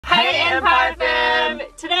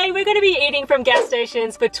we're going to be eating from gas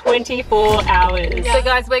stations for 24 hours. Yeah. So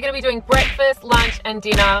guys, we're going to be doing breakfast, lunch and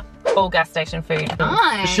dinner, all gas station food.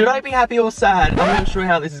 Nice. Should I be happy or sad? I'm not sure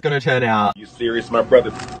how this is going to turn out. You serious, my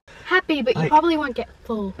brother? Happy, but you probably won't get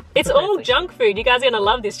full. It's all junk food. You guys are going to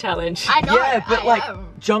love this challenge. I know. Yeah, but like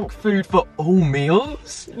junk food for all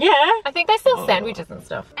meals? Yeah. I think they sell sandwiches and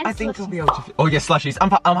stuff. And I think I'll be able to. Oh yeah, slushies.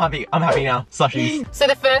 I'm happy. I'm happy now. Slushies. So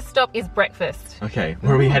the first stop is breakfast. Okay,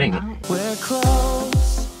 where are we heading? We're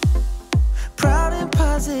close, proud and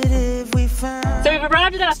positive we found. So we've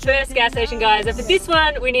arrived at our first gas station, guys, and for this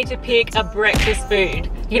one we need to pick a breakfast food.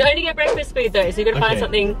 You can only get breakfast food though, so you've got to find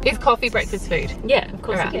something. Is coffee breakfast food? Yeah, of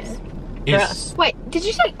course Alright. it is. Yes. Wait, did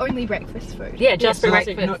you say only breakfast food? Yeah, just Yes,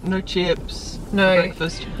 breakfast. breakfast. No chips. No.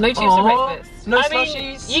 Breakfast. No chips for breakfast. No I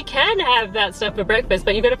slushies. mean, you can have that stuff for breakfast,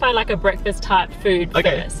 but you've got to find like a breakfast type food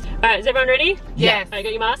first. Alright, is everyone ready? Yes. Alright,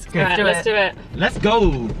 got your mask? Okay, Alright, let's do it. Let's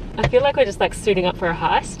go. I feel like we're just like suiting up for a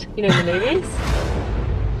heist, you know, in the movies.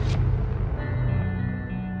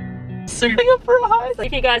 Suiting up for a heist.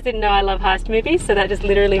 If you guys didn't know, I love heist movies, so that just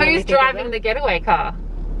literally made me Who's think of driving the getaway car?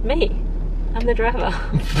 that. Me. I'm the driver.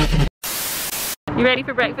 You ready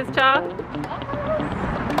for breakfast, Char?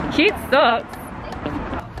 Cute socks.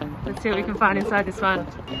 Let's see what we can find inside this one.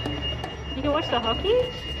 You can watch the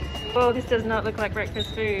hockey? Oh, this does not look like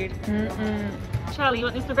breakfast food. Charlie, you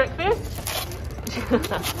want this for breakfast?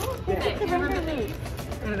 What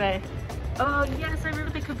are they? Oh yes, I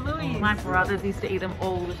remember the kablooies. My brothers used to eat them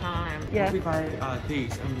all the time. Yeah. We buy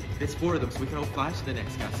these, and there's 4 of them, so we can all fly to the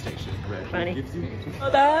next gas station. Funny.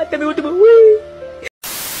 Woo!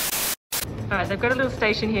 Alright, they've got a little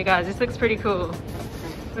station here, guys. This looks pretty cool.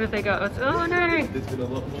 What have they got? Oh no! There's been a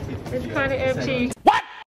lot more people. It's kind of empty. What?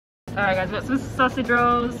 Alright guys, we've got some sausage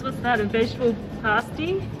rolls. What's that? A vegetable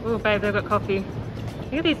pasty? Oh babe, they've got coffee.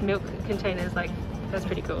 Look at these milk containers, like, that's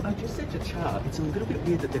pretty cool. I just said to Char, it's a little bit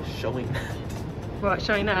weird that they're showing that. What,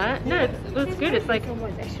 showing that? No, it's good. It's like,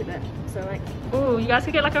 So like, oh, you guys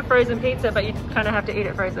could get like a frozen pizza, but you kind of have to eat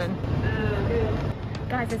it frozen.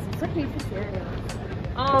 guys, there's some slushies for cereal.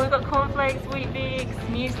 Oh, we've got cornflakes, wheat bix,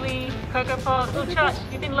 muesli, Cocoa Pops. Oh, Chuck,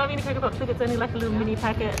 you've been loving the Cocoa Pops. Look, it's only like a little mini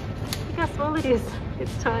packet. Look how small it is.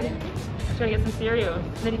 It's tiny. I'm trying to get some cereal.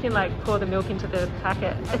 And then you can like pour the milk into the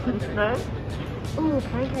packet. No? Oh,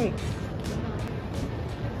 pancakes.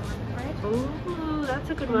 Oh, that's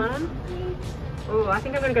a good one. Oh, I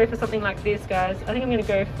think I'm going to go for something like this, guys. I think I'm going to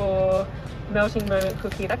go for melting moment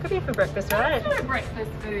cookie. That could be for breakfast, right? That's not a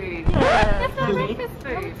breakfast food. Yeah, That's not maybe.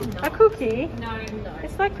 breakfast food. A cookie? No.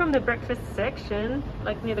 It's like from the breakfast section,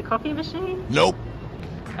 like near the coffee machine. Nope.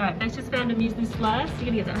 Alright, Beck's just found a muesli slice. You're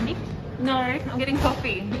gonna get that, honey? No, I'm getting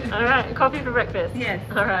coffee. Alright, coffee for breakfast. Yes.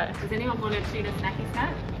 Alright. Does anyone want a tuna snacky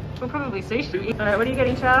snack? We'll probably sushi. Alright, what are you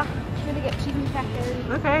getting, Char? I'm gonna get chicken crackers.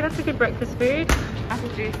 Okay, that's a good breakfast food. Apple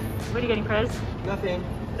juice. What are you getting, Prez? Nothing.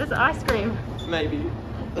 There's ice cream. Maybe.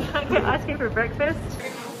 Can't get ice cream for breakfast.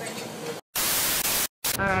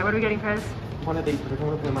 Alright, what are we getting, Prez? One of these, but I don't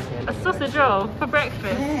want to put in my hand. A sausage roll for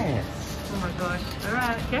breakfast. Yes. Oh my gosh.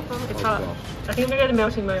 Alright, careful, it's Oh hot. gosh. I think I'm gonna go to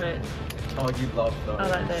melting moment. Oh, you love those. I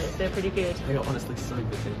like those, they're pretty good. They are honestly so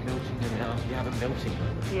good. They're melting them out. You have a melting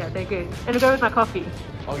moment. Yeah, they're good. And it'll go with my coffee.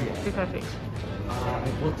 Oh yeah. Be perfect. I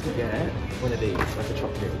want to get one of these, like a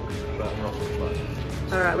chocolate, but not chocolate.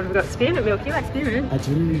 Alright, what have we got? Spearmint milk. You like spearmint? I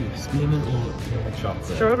do. Spearmint or chocolate.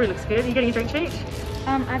 Strawberry looks good. Are you getting a drink cheat?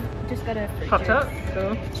 I've just got a fruit Pop juice. top.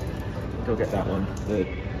 Cool. Go get that one. The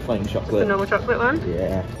plain The chocolate. normal chocolate one.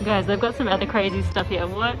 Yeah. Guys, they've got some other crazy stuff here.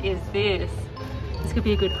 What is this? This could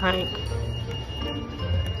be a good prank.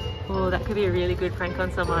 Oh, that could be a really good prank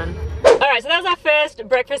on someone. Alright, so that was our first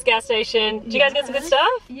breakfast gas station. Did you guys get some good stuff?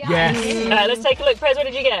 Yes. Alright, let's take a look. Prez, what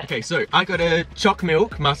did you get? Okay, so I got a choc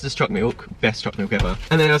milk, Master's choc milk, best choc milk ever.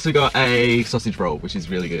 And then I also got a sausage roll, which is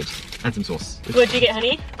really good. And some sauce. What did you get,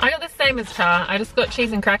 honey? I got the same as Char. I just got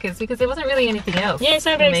cheese and crackers because there wasn't really anything else. Yeah,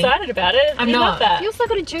 so very for me. excited about it. I'm You not. love that. You also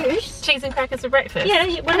got a juice. Cheese and crackers for breakfast. Yeah,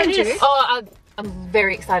 what And it juice. is. Oh, I'm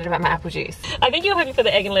very excited about my apple juice. I think you're hoping for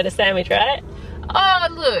the egg and lettuce sandwich, right? Oh,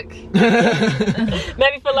 look.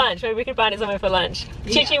 Maybe for lunch. Maybe we can find it somewhere for lunch.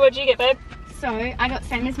 Chichi, what did you get, babe? So I got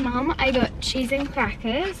same as mum. I got cheese and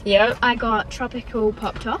crackers. Yep. I got tropical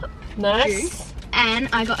pop top Nice. juice, and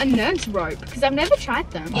I got a nurse rope because I've never tried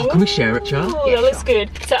them. Oh, can we share it, Char? Oh, that looks good.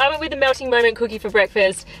 So I went with the melting moment cookie for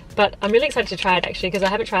breakfast, but I'm really excited to try it actually because I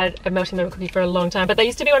haven't tried a melting moment cookie for a long time, but they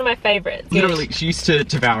used to be one of my favourites. Literally, she used to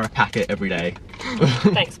devour a packet every day.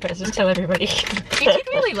 Thanks, Prez. Just tell everybody. You did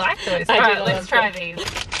really like those. I do Alright, love let's try these.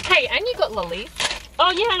 Hey, and you got lollies. Oh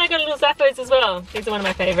yeah, and I got little Zappos as well. These are one of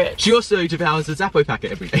my favourites. She also devours a Zappo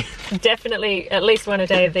packet every day. Definitely at least one a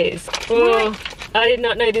day of these. Oh, I did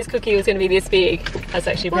not know this cookie was going to be this big. That's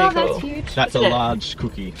actually pretty cool. That's huge. That's a Isn't it? large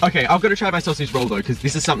cookie. Okay, I've got to try my sausage roll though, because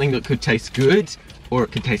this is something that could taste good or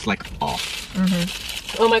it could taste like off.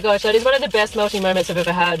 Oh my gosh, that is one of the best melting moments I've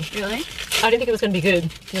ever had. Really? I didn't think it was going to be good.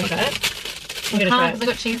 You want to try it? I'm going to try I've it.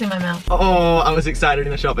 got cheese in my mouth. Oh, I was excited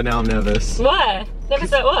in the shop, but now I'm nervous. Why? Never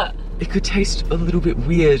said what? It could taste a little bit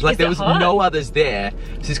weird. Like Is there it was hot? no others there.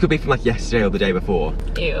 So this could be from like yesterday or the day before.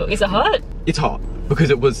 Ew. Is it hot? It's hot because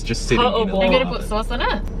it was just sitting Hot or in a warm? Are you little gonna put oven. sauce on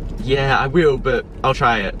it? Yeah, I will, but I'll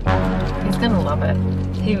try it. He's gonna love it.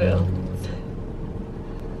 He will.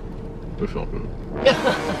 It's not good.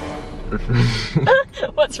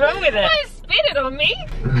 What's wrong with it? Don't spit it on me.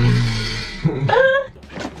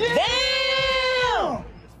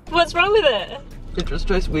 What's wrong with it? It just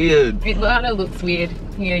tastes weird. It kind of looks weird.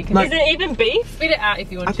 Yeah, you can Like- Is it even beef? spit it out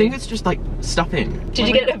if you want I to. think it's just like stuffing. Did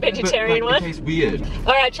you get a But, vegetarian like, one? It tastes weird.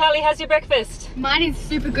 Alright, Charlie, how's your breakfast? Mine is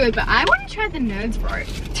super good, but I want to try the nerds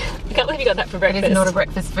roast. I can't believe you got that for It breakfast. is not a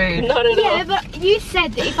breakfast food. Not at Yeah, all. but you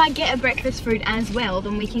said that if I get a breakfast food as well,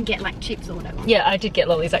 then we can get like chips or whatever. Yeah, I did get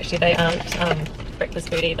lollies actually. They aren't breakfast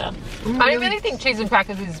food either. I don't really think cheese and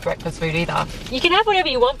crackers is breakfast food either. You can have whatever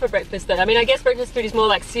you want for breakfast though. I mean, I guess breakfast food is more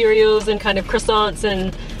like cereals and kind of croissants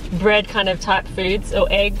and bread kind of type foods or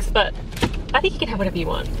eggs, but I think you can have whatever you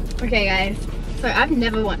want. Okay, guys. So I've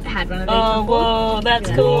never had one of these Oh, before. whoa,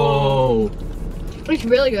 that's cool. Whoa. It's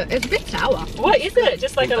really good. It's a bit sour. What is it?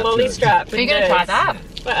 Just like a That's lolly good. strap. Are you gonna try that?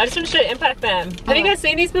 Wait, I just want to show Impact Bam. Have you guys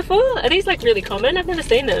seen these before? Are these like really common? I've never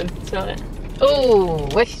seen them. Smell it. Ooh,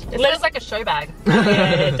 it smells like a show bag.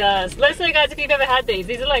 Yeah, it does. Let us know, guys, if you've ever had these.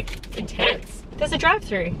 These are like intense. There's a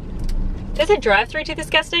drive-through. There's a drive-through to this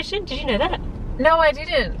gas station. Did you know that? No, I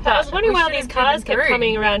didn't. I was wondering We why all should these have cars driven kept through.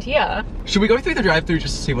 coming around here. Should we go through the drive-through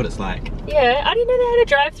just to see what it's like? Yeah, I didn't know they had a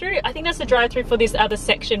drive-through. I think that's the drive-through for this other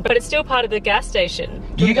section, but it's still part of the gas station.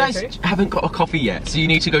 Do You wanna go guys through? haven't got a coffee yet, so you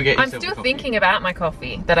need to go get I'm yourself a still coffee. thinking about my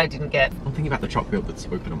coffee that I didn't get. I'm thinking about the chocolate milk that's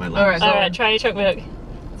open on my lap. Alright. Alright, try your chocolate milk.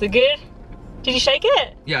 Is it good? Did you shake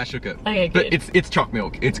it? Yeah, I shook it. Okay, But good. it's chocolate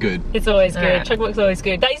milk. It's good. It's always good. Alright. Chocolate milk's always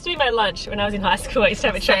good. That used to be my lunch when I was in high school. I used to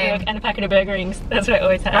have a chocolate Same. milk and a packet of burger rings. That's what I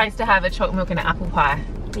always had. I used to have a chocolate milk and an apple pie.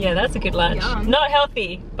 Yeah, that's a good lunch. Yum. Not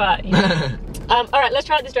healthy, but you know. Alright, let's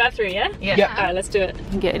try out this drive-through, yeah? Yeah. Yeah. Alright, let's do it.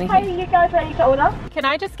 Get anything. Are you guys ready to order? Can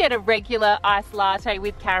I just get a regular iced latte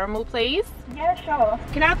with caramel, please? Yeah, sure.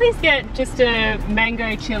 Can I please get just a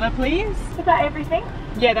mango chiller, please? Is that everything?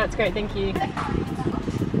 Yeah, that's great, thank you.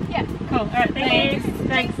 Yeah. Cool, alright, thank you.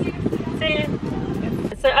 Thanks. See you.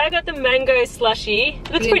 So I got the mango slushy.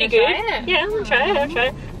 Looks You pretty gonna good. try it? Yeah, I'll try it, I'll try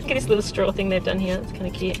it. Look at this little straw thing they've done here. It's kind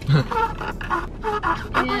of cute. Yeah.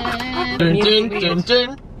 Dun, dun, dun,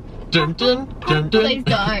 dun. Dun, dun, dun, dun. Please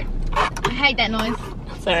don't. I hate that noise.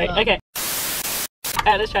 Sorry, So- okay.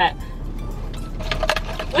 Alright, let's try it.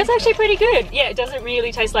 Well, it's actually pretty good. Yeah, it doesn't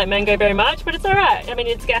really taste like mango very much, but it's alright. I mean,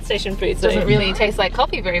 it's gas station food, so. Doesn't really taste like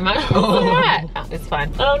coffee very much. It's alright. Oh, it's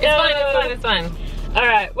fine. Oh, It's no. fine, it's fine, it's fine.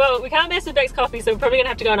 Alright, well, we can't mess with Beck's coffee, so we're probably gonna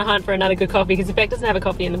have to go on a hunt for another good coffee because if Beck doesn't have a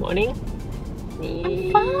coffee in the morning.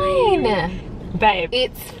 Fine. Babe,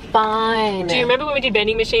 It's fine. do you remember when we did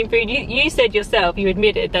vending machine food? You said yourself, you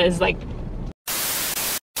admitted that it's like.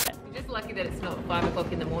 I'm just lucky that it's not 5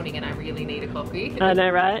 o'clock in the morning and I really need a coffee. I know,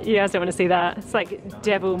 right? You guys don't want to see that. It's like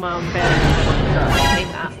devil mum Beck. I need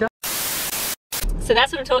that. So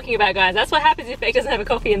that's what I'm talking about, guys. That's what happens if Beck doesn't have a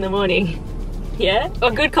coffee in the morning. Yeah? Or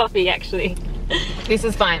good coffee, actually. This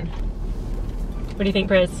is fine. What do you think,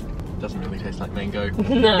 Prez? Doesn't really taste like mango.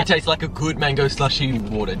 No. It tastes like a good mango slushy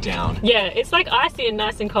watered down. Yeah, it's like icy and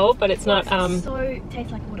nice and cold, but it's not, So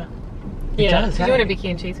tastes like water. yeah. does, Do you want a Vicky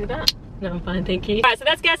and cheese with that? No, I'm fine, thank you. Alright, so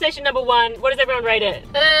that's gas station number 1. What does everyone rate it?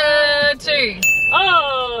 2.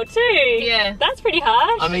 Oh, 2. Yeah. That's pretty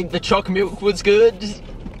harsh. I mean, the choc milk was good.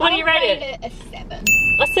 What do you rate I'll it? A 7.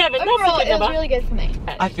 A 7. Overall, That's a good it was number. really good for me.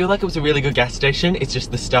 I feel like it was a really good gas station. It's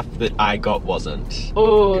just the stuff that I got wasn't.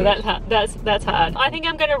 Oh, Good. that's hard. I think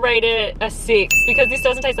I'm gonna rate it a 6 because this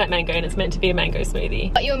doesn't taste like mango and it's meant to be a mango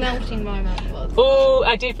smoothie. But your melting moment was. Oh,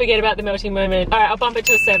 I did forget about the melting moment. Alright, I'll bump it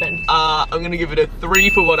to a 7. I'm gonna give it a 3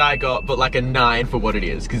 for what I got, but like a 9 for what it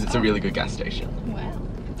is, because it's a really good gas station. Wow.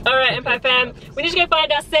 Alright, Empire fam, we need to go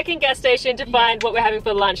find our second gas station to find what we're having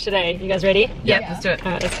for lunch today. You guys ready? Yep, let's do it.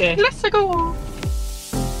 Alright, let's go. Let's go.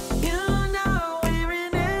 You know we're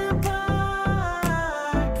in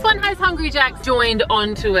empire. Fun has Hungry Jack's joined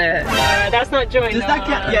onto it. Alright, that's not joined. Does that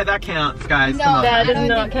count? Yeah, that counts, guys. No. Come on. That does I don't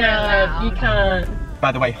not think they're count. You allowed. can't.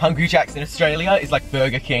 By the way, Hungry Jack's in Australia is like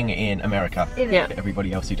Burger King in America. Yeah. For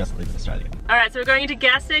everybody else who doesn't live in Australia. Alright, so we're going into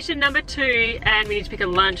gas station number 2 and we need to pick a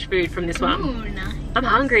lunch food from this one. Ooh, nice. I'm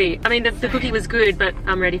hungry. I mean, the cookie was good, but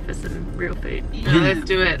I'm ready for some real food. Let's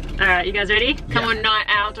do it. Alright, you guys ready? Come on, night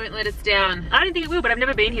owl, don't let us down. I don't think it will, but I've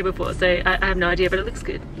never been here before, so I have no idea, but it looks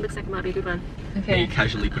good. It looks like it might be a good one. Okay.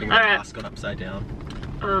 Casually putting my Alright. mask on upside down.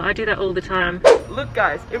 Oh, I do that all the time. Look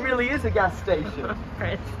guys, it really is a gas station.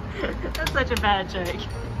 Chris, that's such a bad joke.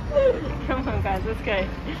 Come on guys, let's go.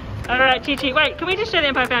 Alright, Chi-Chi, wait, can we just show the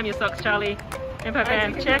Empire Fam your socks, Charlie? Empire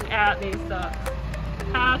Fam, check out these socks.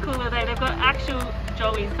 How cool are they? They've got actual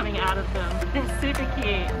jollies coming out of them. They're super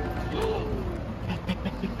cute.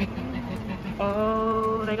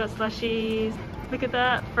 Oh, they got slushies. Look at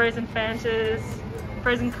that, frozen Fantas.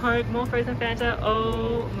 Frozen Coke, more frozen Fanta.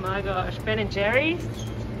 Oh my gosh, Ben and Jerry's.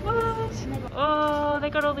 What? Oh, they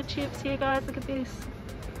got all the chips here, guys. Look at this.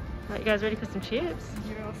 Right, you guys ready for some chips?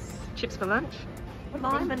 Yes. Chips for lunch?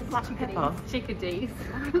 Lime and black pepper. Chickadees.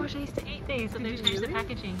 Oh my gosh, I used to eat these and they've changed the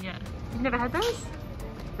packaging. Yeah. You've never had those?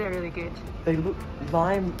 They're really good. They look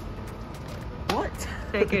lime. What?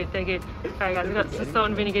 They're good, they're good. Alright guys, we've got some salt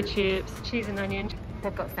and vinegar chips, cheese and onion.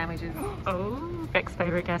 They've got sandwiches. Oh, Beck's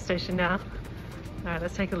favourite gas station now. Alright,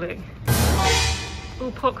 let's take a look.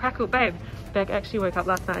 Oh, pork crackle, babe. Beck actually woke up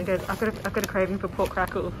last night and goes, I've got a craving for pork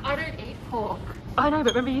crackle. I don't eat pork. I know,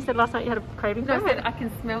 but remember you said last night you had a craving for I it? said I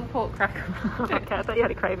can smell pork crackle. Okay, I thought you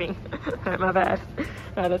had a craving. Alright, my bad.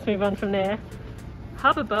 Alright, let's move on from there.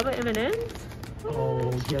 Hubba Bubba M&Ms.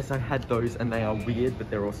 Oh yes, I had those and they are weird, but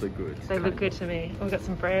they're also good. They look good to me. Oh, we've got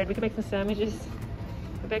some bread. We can make some sandwiches.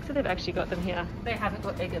 But Beck said they've actually got them here. They haven't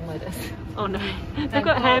got egg and lettuce. Oh no. They've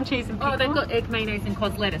got ham, cheese and pickle. Oh, they've got egg, mayonnaise and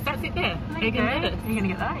cos lettuce. That's it there. Egg and lettuce. You're gonna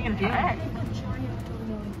get that? You're gonna try it?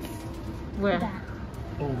 Where?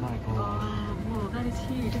 Oh my god. Oh, whoa, that is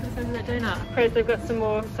huge. Look at the size of that donut. Prez, they've got some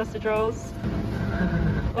more sausage rolls.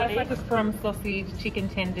 That's like a crumb sausage, chicken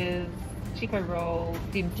tenders, chico roll,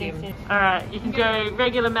 dim sim. Alright, you can go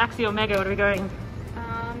regular, maxi or mega. What are we going?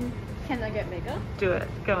 Can I get mega? Do it.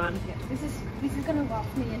 Go on. This is gonna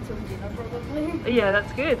last me until dinner probably. Yeah,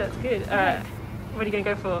 that's good. That's good. Alright. What are you gonna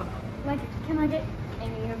go for? Like, can I get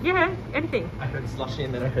any of Yeah, anything. I heard slushy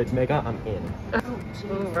and then I heard mega, I'm in.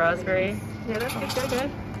 Ooh, raspberry. Yeah, that's good. Go.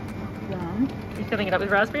 them? Are you filling it up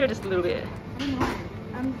with raspberry or just a little bit? I don't know.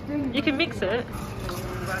 I'm doing. You can mix it. I'm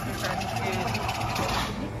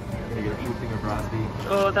gonna get a full thing of raspberry.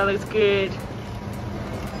 Oh, that looks good.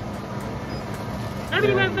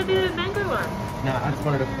 Nobody went for the mango one. No, I just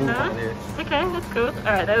wanted a full No? one of this. Okay, that's cool.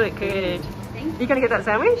 Alright, they look good. Thank You gonna get that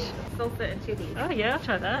sandwich? Salsa and chili. Oh yeah, I'll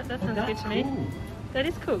try that. That sounds good to me. Cool. That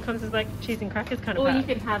is cool. Comes with like cheese and crackers kind of Or you pack.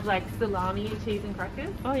 could have like salami and cheese and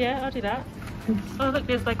crackers. Oh yeah, I'll do that. Oh look,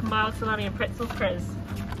 there's like mild salami and pretzels, Prez.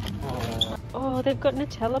 Oh. Oh, they've got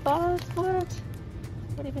Nutella bars. What?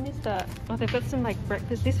 What even is that? Oh, they've got some like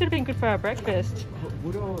breakfast. This would have been good for our breakfast.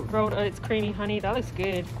 Would Rolled oats, creamy honey. That looks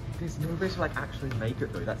good. there's no way to like actually make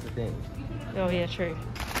it though, that's the thing. Oh yeah, true.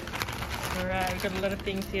 Alright, we've got a lot of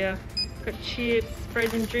things here. Got chips,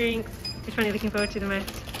 frozen drinks. Which one are you looking forward to the most?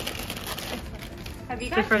 Have you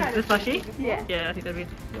The slushy? Yeah. Yeah, I think that'd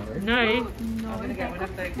be... No, I'm gonna get one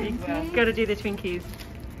of those as well. gotta do the Twinkies.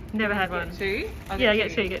 Never had one. Two? Yeah,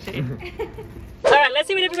 get two. Alright, let's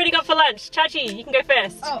see what everybody got for lunch. Chachi, you can go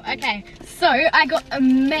first. Oh, okay. So I got a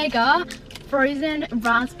mega frozen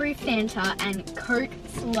raspberry Fanta and Coke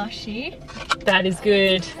slushy. That is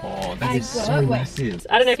good. Oh, I that is got- so wait. massive.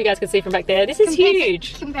 I don't know if you guys can see from back there. This is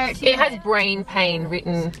huge. Compare it to It has brain pain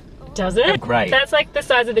written, Does it? Great. That's like the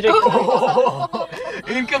size of the drink.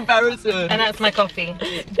 In comparison. and that's my coffee.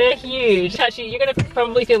 They're huge. Chachi, you're gonna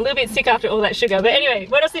probably feel a little bit sick after all that sugar. But anyway,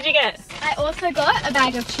 what else did you get? I also got a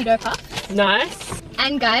bag of Cheeto Puffs. Nice.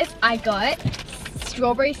 And guys, I got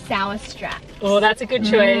strawberry sour strap. Oh, that's a good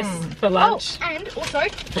choice for lunch. Oh, and also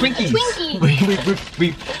Twinkies.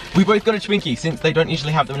 Twinkie. We both got a Twinkie since they don't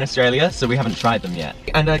usually have them in Australia, so we haven't tried them yet.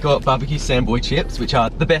 And I got barbecue Samboy chips, which are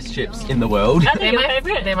the best chips in the world. Are they your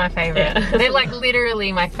favourite? They're my favorite. Yeah. They're like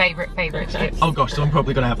literally my favorite chips. Oh gosh, so I'm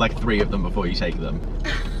probably gonna have like 3 of them before you take them.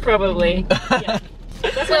 Probably. Yeah.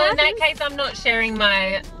 That's Well, what in that case, I'm not sharing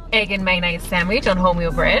my egg and mayonnaise sandwich on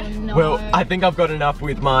wholemeal bread. No. Well, I think I've got enough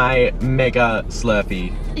with my mega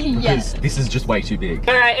Slurpee. Yes. Because this is just way too big.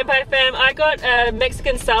 Alright, Empire Fam, I got a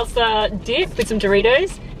Mexican salsa dip with some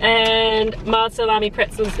Doritos and mild salami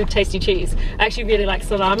pretzels with tasty cheese. I actually really like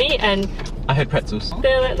salami and I had pretzels.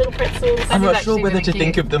 they're like little pretzels. I'm not actually sure whether really to cute.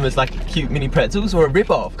 think of them as like cute mini pretzels or a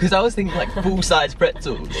rip-off, because I was thinking like full-size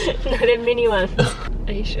pretzels. No, they're mini ones.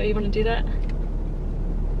 Are you sure you want to do that?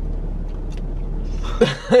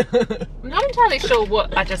 I'm not entirely sure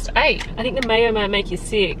what I just ate. I think the mayo might make you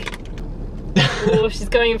sick. Oh, she's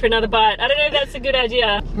going in for another bite. I don't know if that's a good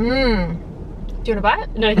idea. Mmm. Do you want a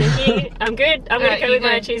bite? No, thank you. I'm good. I'm going to go with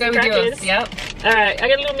my cheese and crackers. Yep. Alright, I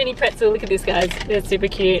got a little mini pretzel. Look at this, guys. They're super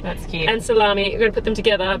cute. That's cute. And salami. We're gonna put them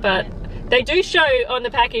together, but they do show on the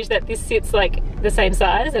package that this sits like the same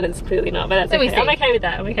size, and it's clearly not, but that's okay. I'm okay with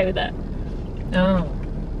that. I'm okay with that. Oh.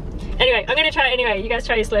 Anyway, I'm gonna try it anyway. You guys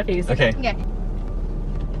try your Slurpees. Okay. Yeah.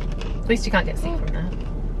 At least you can't get sick from that.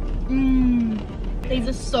 These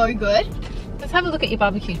are so good. Let's have a look at your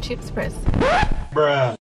barbecue chips, Press.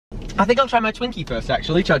 Bruh. I think I'll try my Twinkie first,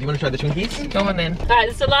 actually. Chad, do you want to try the Twinkies? Go on then. Alright,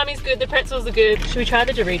 the salami's good, the pretzels are good. Should we try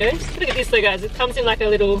the Doritos? Look at this though, guys. It comes in like a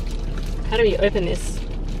little... How do we open this?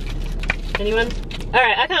 Anyone?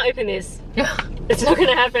 Alright, I can't open this. It's not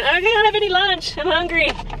gonna happen. I can't have any lunch. I'm hungry.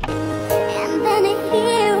 And then a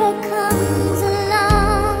hero comes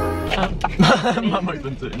along. Mum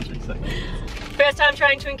opens it in 3 seconds. First time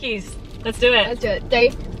trying Twinkies. Let's do it. Let's do it. 3,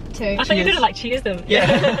 2. I thought you were gonna like cheers them. Yeah.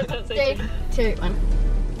 That's so 3, cute. 2, 1.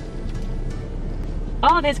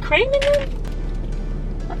 Oh, there's cream in them?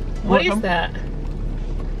 What is that?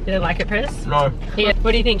 You don't like it, Press? No. Yeah.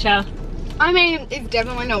 What do you think, Chow? I mean, it's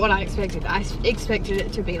definitely not what I expected. I expected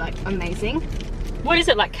it to be like amazing. What is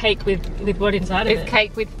it, like cake with what inside of it? It's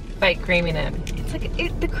cake with fake cream in it. It's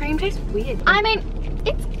like the cream tastes weird. I mean,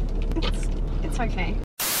 it's okay.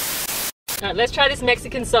 Alright, let's try this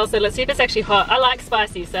Mexican salsa. Let's see if it's actually hot. I like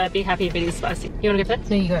spicy, so I'd be happy if it is spicy. You wanna go first?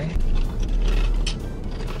 There you go.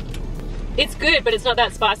 It's good, but it's not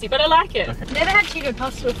that spicy, but I like it. Okay. Never had Cheeto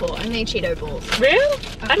pasta before, only Cheeto balls. Real?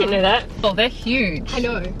 I didn't know that. Oh, they're huge. I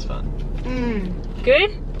know. It's fun.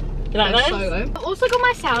 Good? You like That's those? so good. I've also got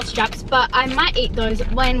my sour straps, but I might eat those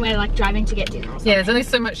when we're like driving to get dinner or something. Yeah, there's only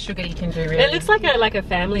so much sugar you can do, really. It looks like a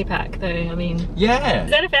family pack though, I mean. Yeah.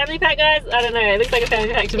 Is that a family pack, guys? I don't know, it looks like a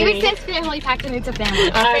family pack to If me. it says family pack, then it's a family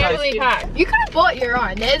A pack. family pack. You could have bought your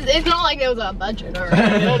own. It's not like there was a budget or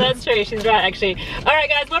No, that's true, she's right actually. Alright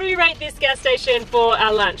guys, what do we rate this gas station for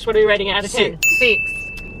our lunch? What are we rating it out of 10? 6.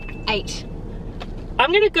 8.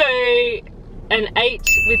 I'm gonna go an 8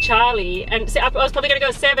 with Charli, and I was probably gonna go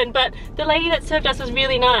a 7, but the lady that served us was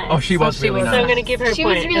really nice. Oh, she was really So nice. I'm gonna give her a She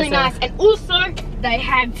point. was really That's nice, and also they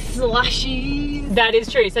had slushies. That is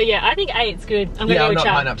true. So yeah, I think 8's good. I'm gonna Yeah, go I'll with knock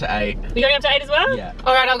Char. mine up to 8. You going up to 8 as well? Yeah.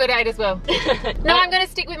 Alright, I'll go to 8 as well. No, I'm going to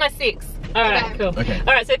stick with my 6. Alright, Okay. cool. Okay.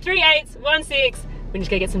 Alright, so 3 8s, 1 6. We're just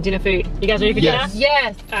gonna get some dinner food. You guys ready for Yes. dinner?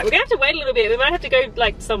 Yes. Alright, we're gonna have to wait a little bit. We might have to go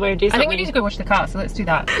like somewhere and do I something. think we need to go wash the car, so let's do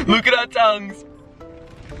that. Look at our tongues.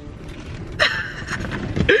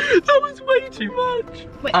 That was way too much.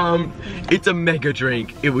 Wait. It's a mega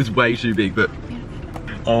drink. It was way too big, but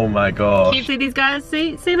oh my gosh. Can you see these guys?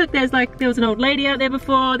 See, look, there was an old lady out there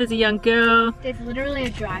before. There's a young girl. There's literally a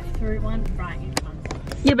drive-through one right in front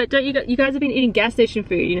of us. Yeah, but don't you guys have been eating gas station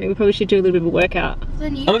food? You know, we probably should do a little bit of a workout.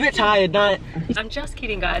 Then you I'm a bit tired, no. I'm just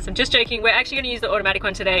kidding, guys. I'm just joking. We're actually going to use the automatic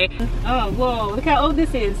one today. Oh, whoa! Look how old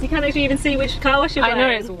this is. You can't actually even see which car wash you're I know,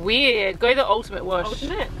 buying. it's weird. Go the ultimate wash.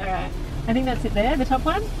 Ultimate. All right. I think that's it there. The top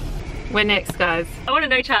one. We're next, guys. I want to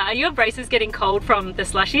know, Char, are your braces getting cold from the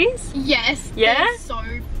slushies? Yes. Yeah? they're So,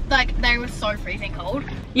 like, they were so freezing cold.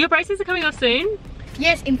 Your braces are coming off soon.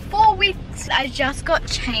 Yes, in 4 weeks, I just got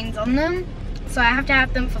chains on them. So I have to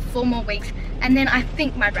have them for 4 more weeks. And then I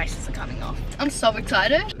think my braces are coming off. I'm so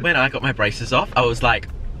excited. When I got my braces off, I was like,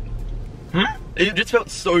 It just felt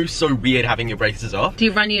so weird having your braces off. Do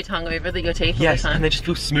you run your tongue over your teeth all Yes, the time? and they just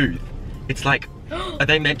feel smooth. It's like, are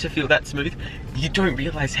they meant to feel that smooth? You don't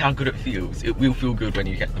realise how good it feels. It will feel good when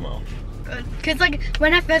you get them off. Because, like,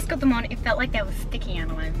 when I first got them on, it felt like they were sticking out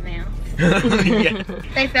of my mouth. Yeah.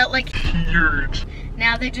 They felt like Huge.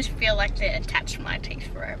 now they just feel like they're attached to my teeth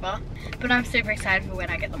forever. But I'm super excited for when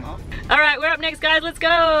I get them off. All right, we're up next, guys. Let's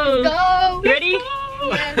go. Go! You ready?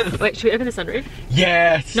 Yes. Wait, should we open the sunroof?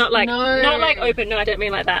 Yes. Not like, No. not like open. No, I don't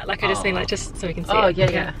mean like that. Like I just mean like just so we can see Oh, it. yeah,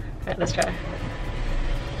 Okay. yeah. All right, let's try.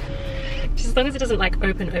 Just as long as it doesn't like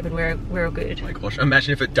open, we're all good. Oh my gosh,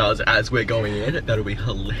 imagine if it does as we're going in. That'll be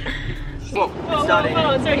hilarious. Whoa, Whoa, starting.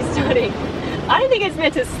 whoa, it's already starting. I don't think it's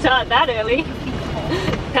meant to start that early.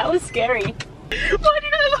 That was scary. Why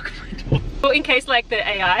did I lock my door? Well, in case like the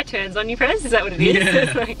AI turns on you, Press, is that what it is? Yeah.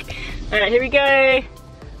 It's like, all right, here we go.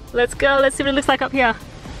 Let's go. Let's see what it looks like up here.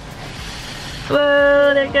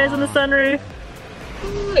 Whoa, there it goes on the sunroof.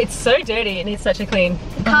 Ooh, it's so dirty. It needs such a clean.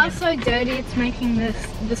 The car's so dirty, it's making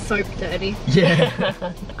the soap dirty.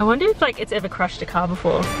 Yeah. I wonder if like it's ever crushed a car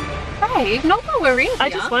before. Babe, not while we're in here. I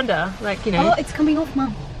just wonder, like, you know. Oh, it's coming off,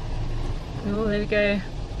 Mum. Oh, there we go.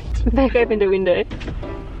 Beck opened a window.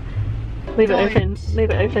 Leave it open. Leave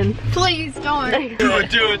it open. Please don't. Do it,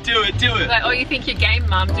 do it, do it, do it. Like, oh, you think you're game,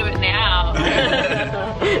 Mum? Do it now.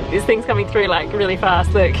 This thing's coming through like really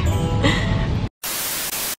fast. Look.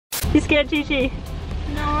 You scared, Gigi?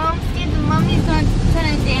 No, I'm scared the mummy's going to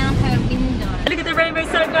turn down her window. Look at the rainbow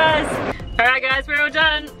sun, guys. Alright guys, we're all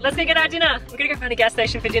done. Let's go get our dinner. We're gonna go find a gas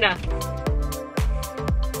station for dinner.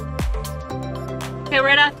 Okay, we're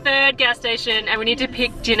at our third gas station and we need to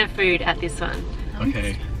pick dinner food at this one.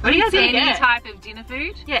 Okay. What do you guys want to Any get? type of dinner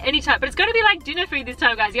food? Yeah, any type. But it's got to be like dinner food this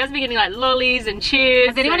time, guys. You guys have been getting like lollies and chips.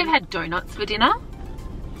 Has anyone and... ever had donuts for dinner?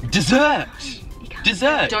 Dessert!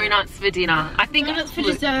 Dessert! Donuts for dinner. I think Donuts for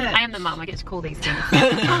look, dessert. I am the mum, I get to call these things.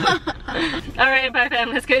 Alright, Empire fam,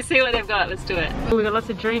 let's go see what they've got. Let's do it. Oh, we got lots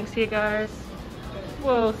of drinks here, guys.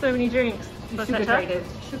 Whoa, so many drinks. What's that, Chuck?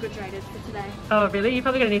 Sugar traders for today. Oh, really? You're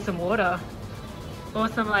probably going to need some water. Or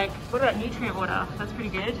some like, what about nutrient water? That's pretty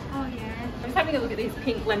good. Oh yeah. I'm just having a look at these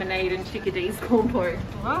pink lemonade and chickadees cornbread.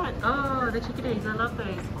 Right. Oh, the chickadees. I love those.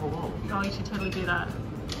 Oh, wow. Oh, you should totally do that.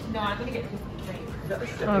 No, I'm gonna get Krispy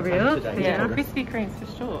Kreme. Oh, really? Yeah. Krispy Kremes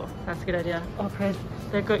for sure. That's a good idea. Oh, Prez,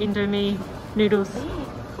 they've got Indomie noodles.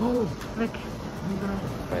 Oh, Look.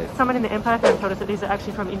 wait. Someone in the Empire fam told us that these are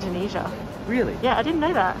actually from Indonesia. Really? Yeah, I didn't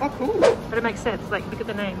know that. Oh, cool. But it makes sense. Like, look at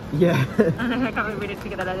the name. Yeah. I can't believe we didn't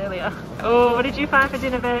figure that out earlier. Oh, what did you find for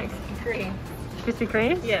dinner, Beck? Cream. Krispy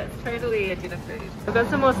Kreme? Yeah, it's totally a dinner food. We've got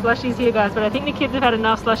some more slushies here, guys, but I think the kids have had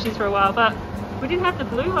enough slushies for a while. But we didn't have the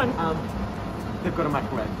blue one. They've got a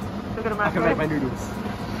microwave. We've got a I can make microwave. my noodles.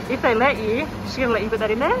 If they let you, she's gonna let you put that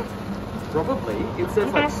in there? Probably. It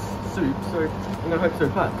says like soup, so I'm gonna hope so.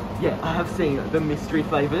 But yeah, I have seen the mystery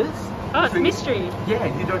flavors. Oh, it's So mystery. Yeah,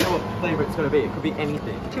 you don't know what flavor it's gonna be. It could be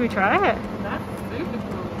anything. Should we try it? That's super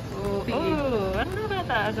cool. Oh, I don't know about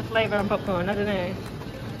that as a flavour on popcorn. I don't know.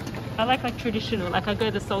 I like traditional. Like I go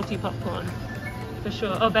the salty popcorn for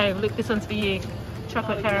sure. Oh, babe, look, this one's for you.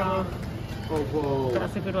 Chocolate caramel. Oh, whoa.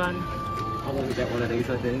 That's a good one. I want to get one of these,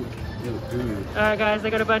 I think. They look good. Alright, guys, they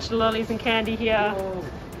got a bunch of lollies and candy here. Oh,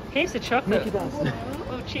 Heaps of chocolate. Mickey Mouse.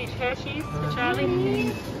 Oh, cheese Hershey's for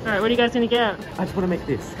Charli. Alright, what are you guys gonna get? I just want to make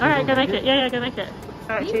this. Alright, go make it. Yeah, go make it.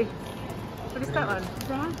 Alright, Chi. What is that one?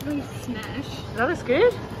 Raspberry smash. That looks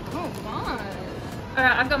good. Oh, fun.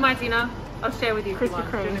 Alright, I've got my dinner. I'll share with you if you Krispy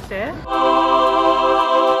want. Do you Kreme. want to share?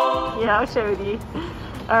 Yeah, I'll share with you.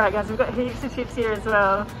 Alright, guys, we've got heaps of chips here as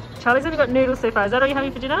well. Charlie's only got noodles so far. Is that all you're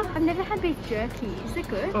having for dinner? I've never had beef jerky. Is it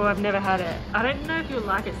good? Oh, I've never had it. I don't know if you'll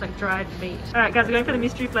like it. It's like dried meat. Alright, guys, we're going for the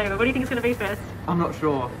mystery flavour. What do you think it's going to be first? I'm not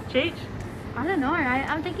sure. Cheech? I don't know.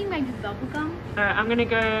 I'm thinking maybe bubblegum. Alright, I'm gonna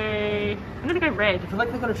go red. I feel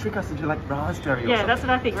like they're going to trick us into like raspberry or Yeah, something. that's what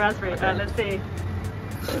I think, raspberry. Okay. Alright, let's see.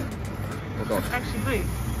 Oh god. Actually blue.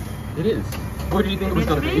 It is. What do you think it was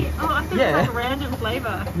going to be? Oh, I thought it Yeah. was like a random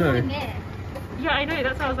flavour. No. Yeah, I know.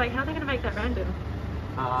 That's why I was like, how are they gonna make that random?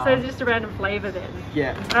 So it's just a random flavour then.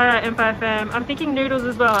 Yeah. Alright, Empire fam. I'm thinking noodles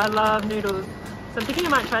as well. I love noodles. So I'm thinking I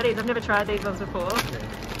might try these. I've never tried these ones before.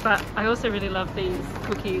 But I also really love these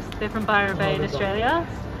cookies. They're from Byron Bay in Australia.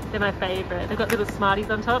 They're my favourite. They've got little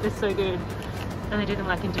Smarties on top. They're so good. And they do them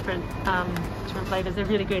like in different flavours. They're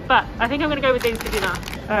really good. But I think I'm going to go with these for dinner.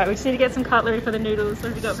 Alright, we just need to get some cutlery for the noodles. What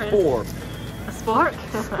have you got, Prez? Four. A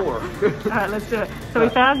spork? Alright, let's do it. So we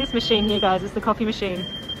found this machine here, guys. It's the coffee machine.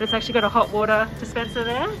 But it's actually got a hot water dispenser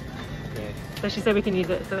there. Yeah. So she said we can use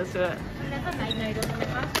it, so let's do it. I've never made noodles in the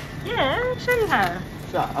past. Yeah, sure you have.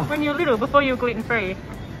 Shut up. When you're little, before you were gluten-free.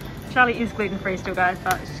 Charli is gluten-free still, guys,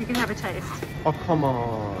 but she can have a taste. Oh, come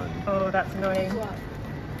on. Oh, that's annoying. What?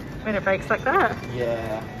 When it breaks like that.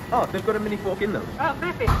 Yeah. Oh, they've got a mini fork in them. Oh,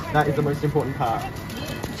 perfect. That is the most important part.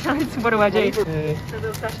 Charli, what do I do? Okay. A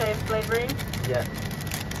little sachet of flavouring. Yeah.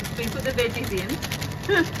 We put the veggies in.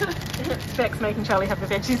 Beck's making Charli have the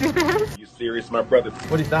veggies with us. You serious, my brother?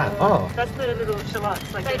 What is that? Oh. That's the little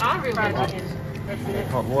shallots. Like They are real fried veggies. onion. That's it.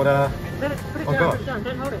 Hot water. Let it, put it Oh, down, God. put it down.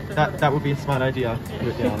 Don't hold it. Don't hold That it. that would be a smart idea. Put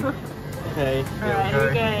it down. Okay. Alright, here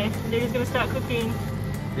we go. Noodle's gonna start cooking.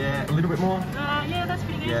 Yeah, a little bit more. Yeah, that's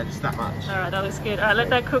pretty good. Yeah, just that much. Alright, that looks good. Alright, let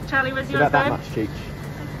that cook. Charli, where's yours, About that babe? much,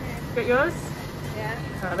 Cheech. Got yours? Yeah.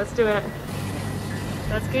 Alright, let's do it.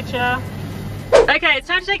 That's good, Char. Okay, it's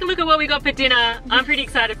time to take a look at what we got for dinner. I'm pretty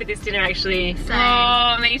excited for this dinner, actually. Same.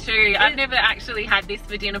 Oh, me too. I've never actually had this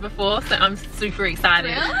for dinner before, so I'm super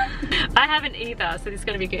excited. Really? I haven't either, so this is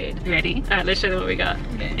gonna be good. You ready? Alright, let's show them what we got.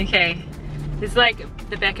 Okay. Okay. This is like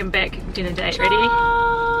the Beck and Beck dinner date. Ready?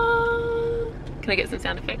 Can I get some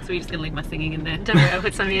sound effects? Or are you just gonna leave my singing in there? Don't worry, I'll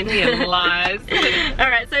put some in here. Yeah, lies.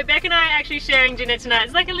 Alright, so Beck and I are actually sharing dinner tonight.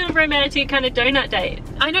 It's like a little romantic kind of donut date.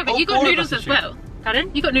 I know, but Oh, you got four of noodles us as are well.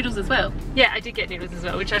 Pardon? You got noodles as well. Yeah, I did get noodles as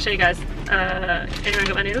well, which I'll show you guys. Anyone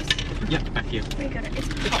got my noodles? Yep, back here.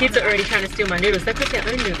 The kids are already trying to steal my noodles. They've got their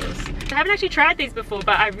own noodles. I haven't actually tried these before,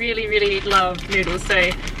 but I really, really love noodles, so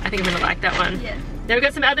I think I'm gonna like that one. Yeah. Now we've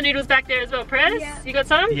got some other noodles back there as well. Prez, Yeah. you got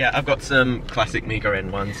some? Yeah, I've got some classic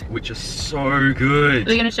Migoren ones, which are so good.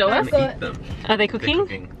 Are you gonna show I'm us? gonna eat them. Are they They're cooking?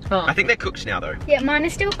 cooking. Oh. I think they're cooked now though. Yeah, mine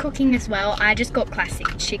is still cooking as well. I just got classic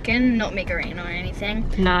chicken, not Migoren or anything.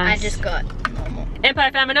 Nice. I just got normal.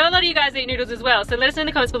 Empire fam, I know a lot of you guys eat noodles as well, so let us know in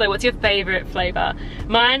the comments below what's your favourite flavour.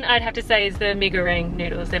 Mine, I'd have to say, is the Migoren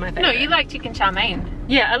noodles. They're my favourite. No, you like chicken chow mein.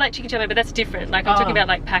 Yeah, I like chicken chow mein, but that's different. Like, I'm talking about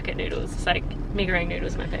like packet noodles. It's like Migoren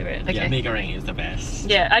noodles are my favourite. Okay. Yeah, Migoren is the best.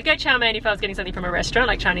 Yeah, I'd go chow mein if I was getting something from a restaurant,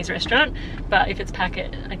 like Chinese restaurant, but if it's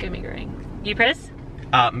packet, I'd go Migoren. You, Prez?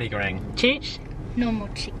 Migoren. Cheech? Normal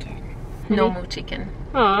chicken. Normal chicken.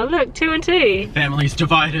 Oh, look, 2 and 2. Family's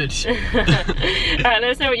divided. Alright, let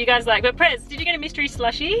us know what you guys like. But Prez, did you get a mystery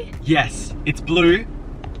slushie? Yes, it's blue.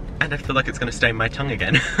 And I feel like it's gonna stain my tongue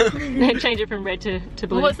again. Change it from red to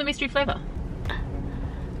blue. Well, what's the mystery flavour?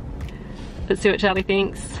 Let's see what Charlie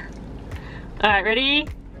thinks. Alright, ready?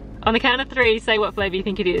 On the count of 3, say what flavour you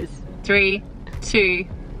think it is. 3, 2,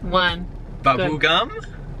 1. Bubblegum?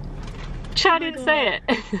 Char didn't say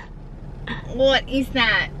it. What is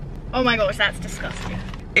that? Oh my gosh, that's disgusting.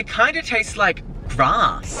 It kind of tastes like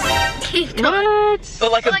grass. What? Or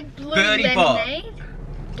like a Like blue birdie bot. lemonade.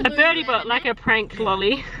 A birdie bot, like a prank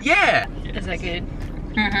lolly. Yeah. Is that good?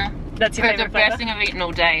 Mm-hmm. That's your That's the favourite best flavour? thing I've eaten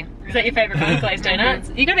all day. Is that your favourite one, glazed donuts?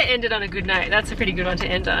 You gotta end it on a good note. That's a pretty good one to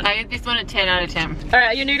end on. I give this one a 10 out of 10. Alright,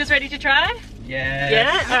 are your noodles ready to try? Yeah.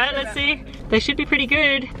 Yeah? Alright, let's see. They should be pretty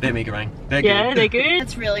good. They're Migoren. They're Yeah, good. they're good.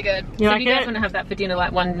 It's really good. You So like do you guys it? want to have that for dinner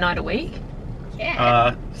like one night a week?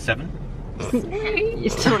 Yeah. 7. You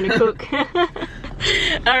still want to cook.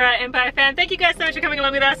 Alright, Empire fam, thank you guys so much for coming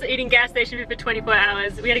along with us, eating gas station food for 24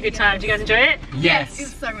 hours. We had a good time. Did you guys enjoy it? Yes,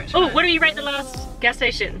 it's so much Oh, fun. what do you rate the last gas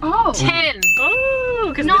station? Oh, 10. Oh,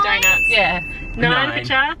 because of the Nine. donuts. Yeah. 9 for 9.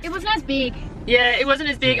 Char? it wasn't as big. Yeah, it wasn't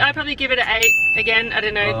as big. I'd probably give it an 8. Again, I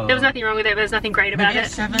don't know. Oh. There was nothing wrong with it, but there's nothing great about Maybe a it.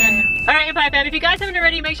 7. Alright, Empire fam, if you guys haven't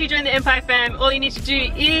already, make sure you join the Empire fam. All you need to do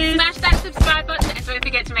is... Smash that subscribe button and don't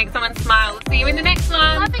forget to make someone smile. See you in the next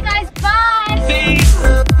one. Love you guys. Bye.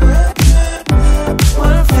 Peace.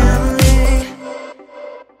 What a